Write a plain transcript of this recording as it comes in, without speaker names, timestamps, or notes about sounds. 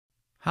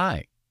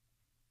Hi.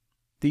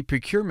 The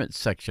Procurement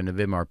section of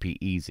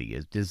MRPeasy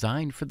is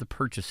designed for the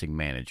purchasing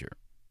manager.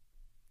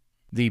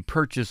 The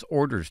Purchase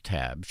Orders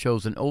tab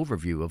shows an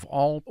overview of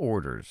all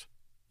orders,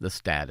 the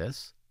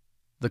status,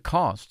 the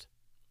cost,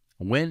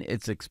 when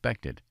it's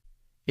expected,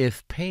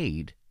 if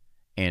paid,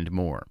 and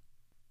more.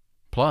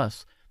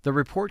 Plus, the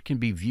report can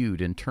be viewed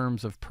in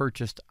terms of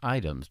purchased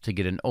items to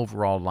get an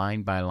overall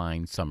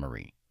line-by-line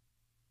summary.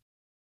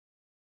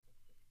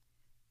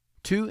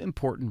 Two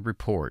important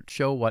reports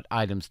show what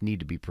items need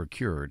to be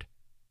procured: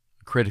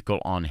 critical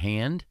on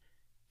hand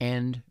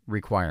and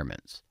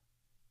requirements.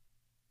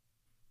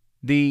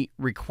 The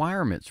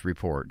requirements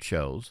report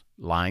shows,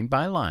 line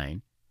by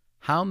line,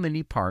 how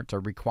many parts are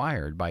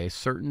required by a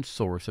certain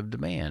source of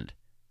demand,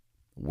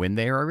 when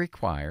they are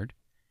required,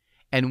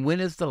 and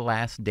when is the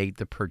last date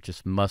the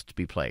purchase must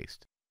be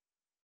placed.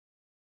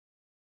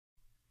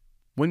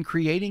 When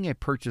creating a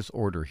purchase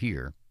order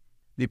here,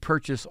 the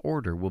purchase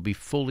order will be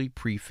fully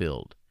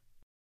pre-filled.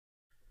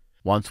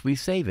 Once we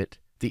save it,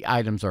 the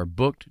items are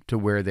booked to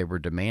where they were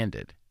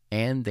demanded,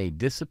 and they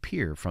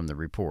disappear from the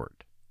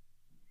report.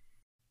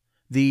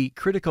 The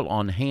Critical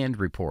on Hand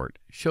report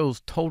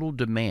shows total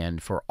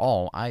demand for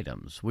all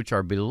items which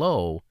are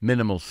below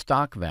minimal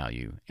stock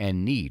value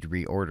and need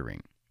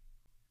reordering.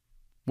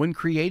 When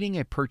creating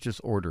a purchase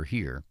order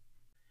here,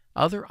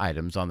 other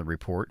items on the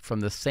report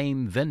from the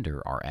same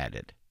vendor are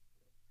added.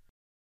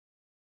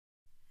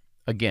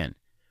 Again,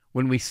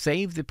 when we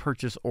save the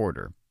purchase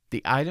order,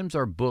 the items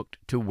are booked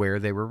to where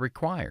they were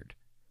required,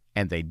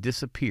 and they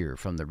disappear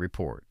from the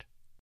report.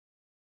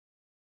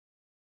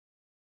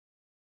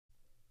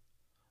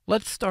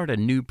 Let's start a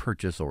new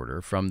purchase order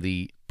from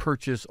the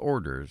Purchase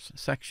Orders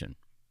section.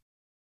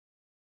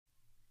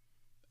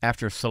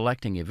 After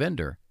selecting a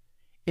vendor,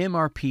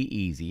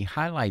 MRPeasy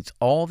highlights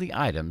all the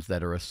items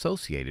that are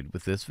associated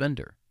with this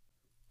vendor.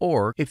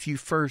 Or, if you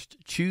first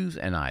choose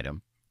an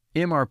item,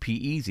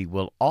 MRPeasy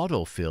will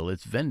autofill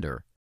its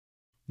vendor.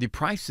 The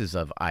prices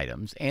of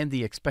items and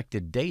the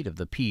expected date of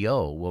the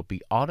PO will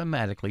be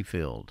automatically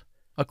filled,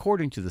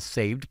 according to the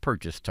saved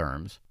purchase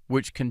terms,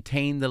 which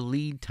contain the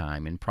lead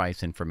time and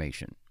price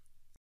information.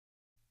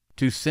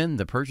 To send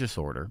the purchase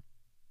order,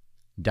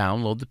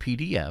 download the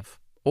PDF,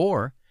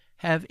 or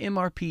have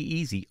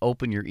MRPeasy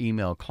open your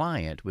email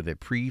client with a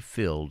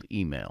pre-filled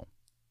email.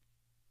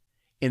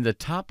 In the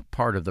top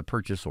part of the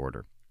purchase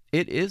order,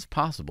 it is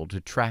possible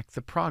to track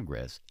the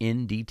progress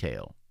in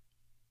detail.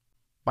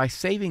 By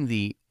saving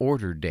the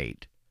order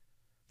date,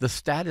 the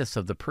status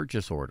of the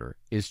purchase order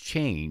is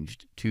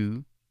changed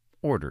to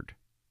ordered.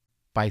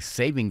 By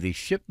saving the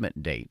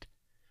shipment date,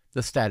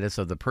 the status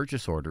of the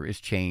purchase order is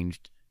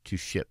changed to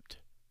shipped.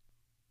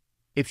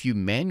 If you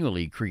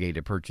manually create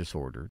a purchase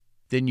order,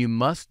 then you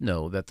must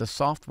know that the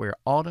software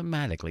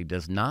automatically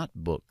does not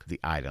book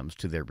the items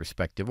to their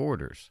respective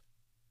orders.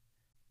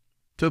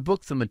 To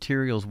book the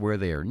materials where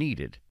they are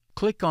needed,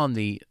 click on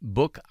the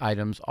Book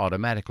Items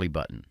Automatically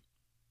button.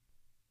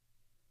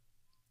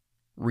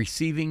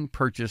 Receiving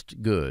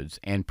purchased goods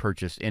and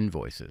purchase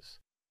invoices.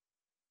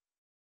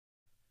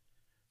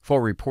 For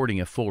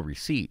reporting a full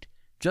receipt,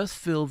 just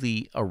fill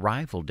the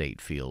Arrival Date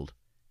field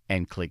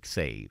and click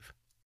Save.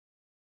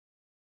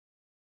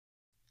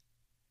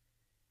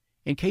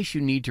 In case you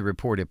need to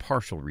report a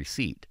partial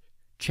receipt,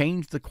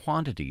 change the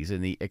quantities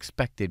in the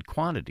Expected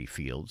Quantity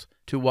fields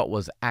to what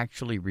was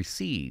actually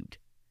received.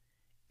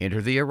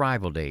 Enter the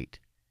arrival date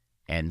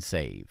and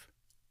save.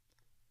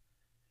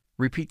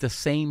 Repeat the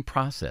same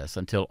process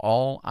until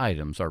all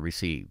items are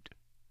received.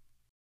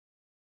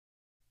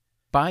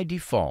 By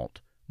default,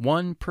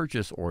 one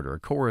purchase order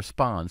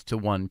corresponds to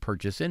one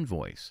purchase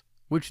invoice,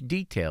 which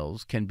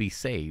details can be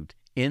saved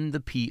in the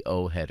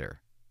PO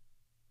header.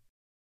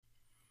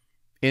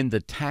 In the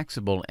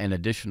Taxable and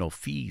Additional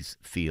Fees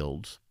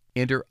fields,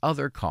 enter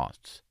other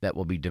costs that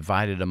will be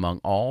divided among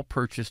all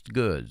purchased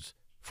goods,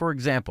 for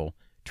example,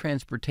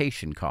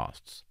 transportation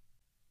costs.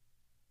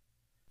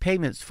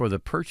 Payments for the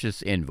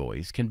purchase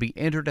invoice can be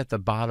entered at the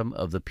bottom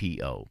of the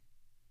PO.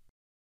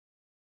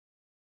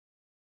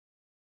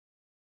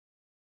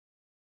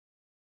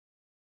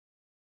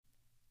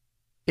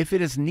 If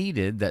it is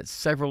needed that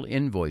several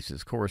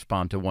invoices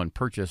correspond to one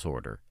purchase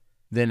order,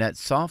 then at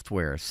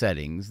Software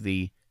Settings,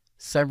 the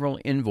Several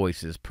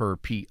Invoices per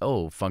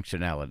PO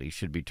functionality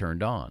should be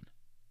turned on.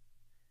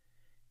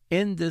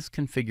 In this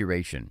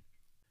configuration,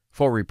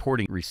 for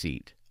reporting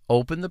receipt,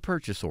 open the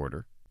purchase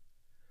order,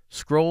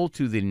 scroll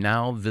to the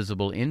Now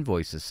Visible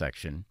Invoices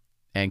section,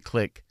 and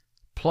click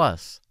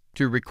Plus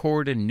to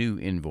record a new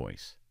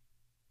invoice.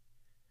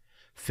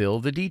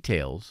 Fill the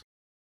details,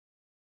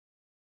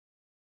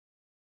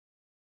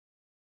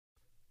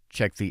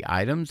 check the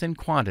items and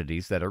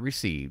quantities that are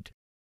received,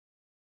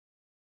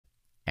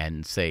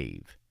 and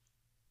save.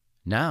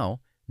 Now,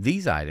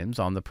 these items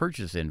on the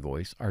purchase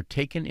invoice are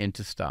taken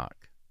into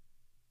stock.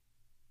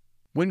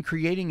 When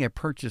creating a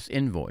purchase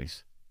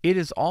invoice, it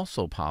is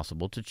also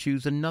possible to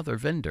choose another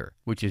vendor,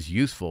 which is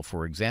useful,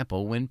 for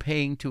example, when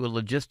paying to a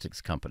logistics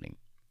company.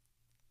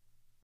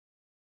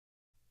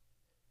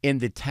 In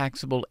the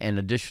Taxable and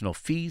Additional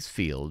Fees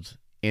fields,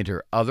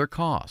 enter other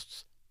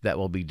costs, that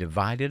will be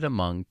divided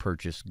among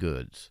purchased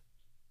goods.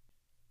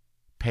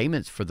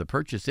 Payments for the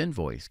purchase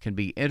invoice can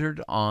be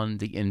entered on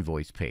the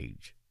invoice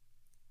page.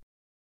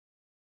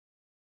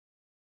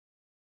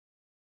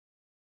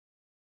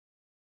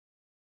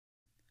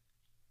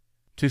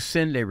 To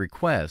send a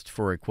request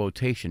for a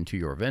quotation to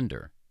your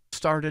vendor,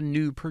 start a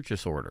new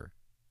purchase order.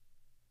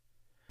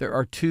 There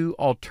are two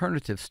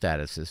alternative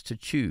statuses to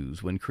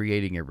choose when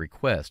creating a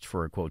request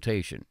for a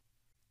quotation.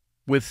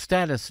 With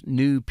status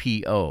New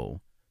PO,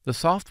 the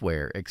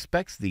software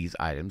expects these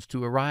items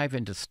to arrive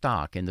into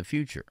stock in the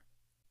future.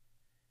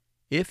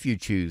 If you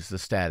choose the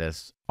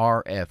status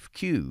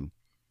RFQ,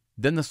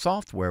 then the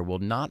software will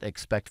not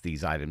expect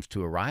these items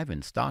to arrive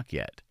in stock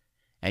yet,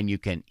 and you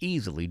can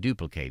easily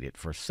duplicate it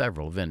for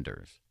several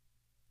vendors.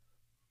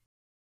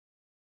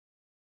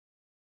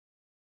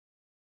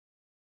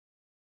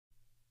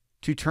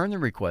 To turn the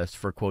request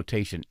for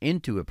quotation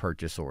into a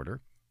purchase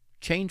order,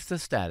 change the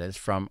status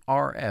from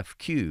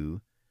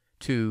RFQ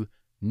to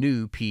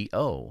New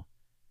PO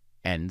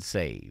and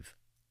save.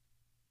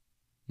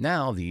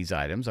 Now these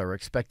items are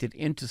expected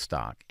into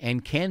stock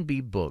and can be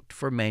booked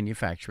for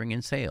manufacturing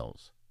and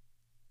sales.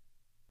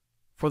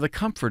 For the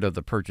comfort of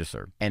the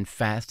purchaser and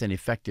fast and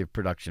effective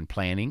production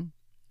planning,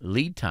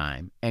 lead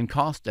time, and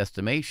cost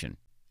estimation,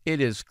 it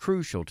is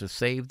crucial to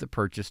save the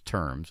purchase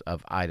terms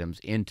of items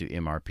into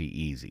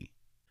MRPeasy.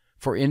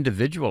 For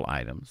individual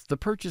items, the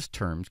purchase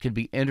terms can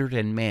be entered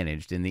and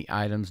managed in the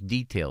Items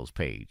Details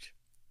page.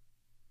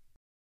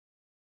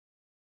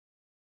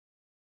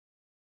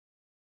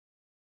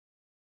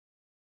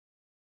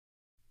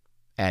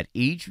 At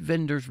each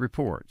vendor's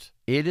reports,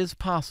 it is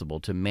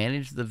possible to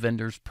manage the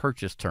vendor's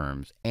purchase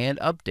terms and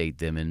update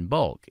them in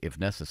bulk if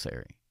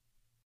necessary.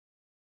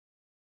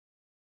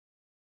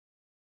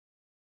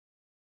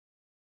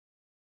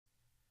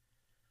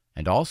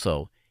 And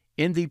also,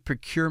 in the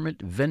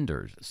Procurement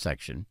Vendors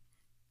section,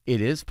 it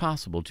is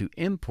possible to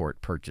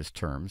import purchase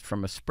terms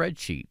from a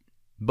spreadsheet,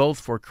 both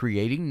for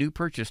creating new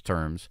purchase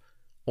terms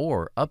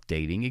or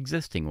updating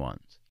existing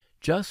ones.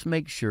 Just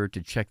make sure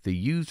to check the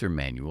user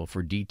manual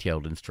for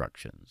detailed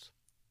instructions.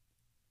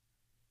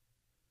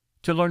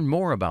 To learn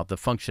more about the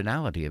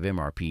functionality of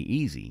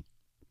MRPeasy,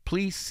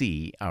 please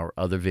see our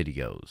other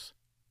videos.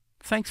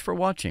 Thanks for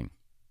watching.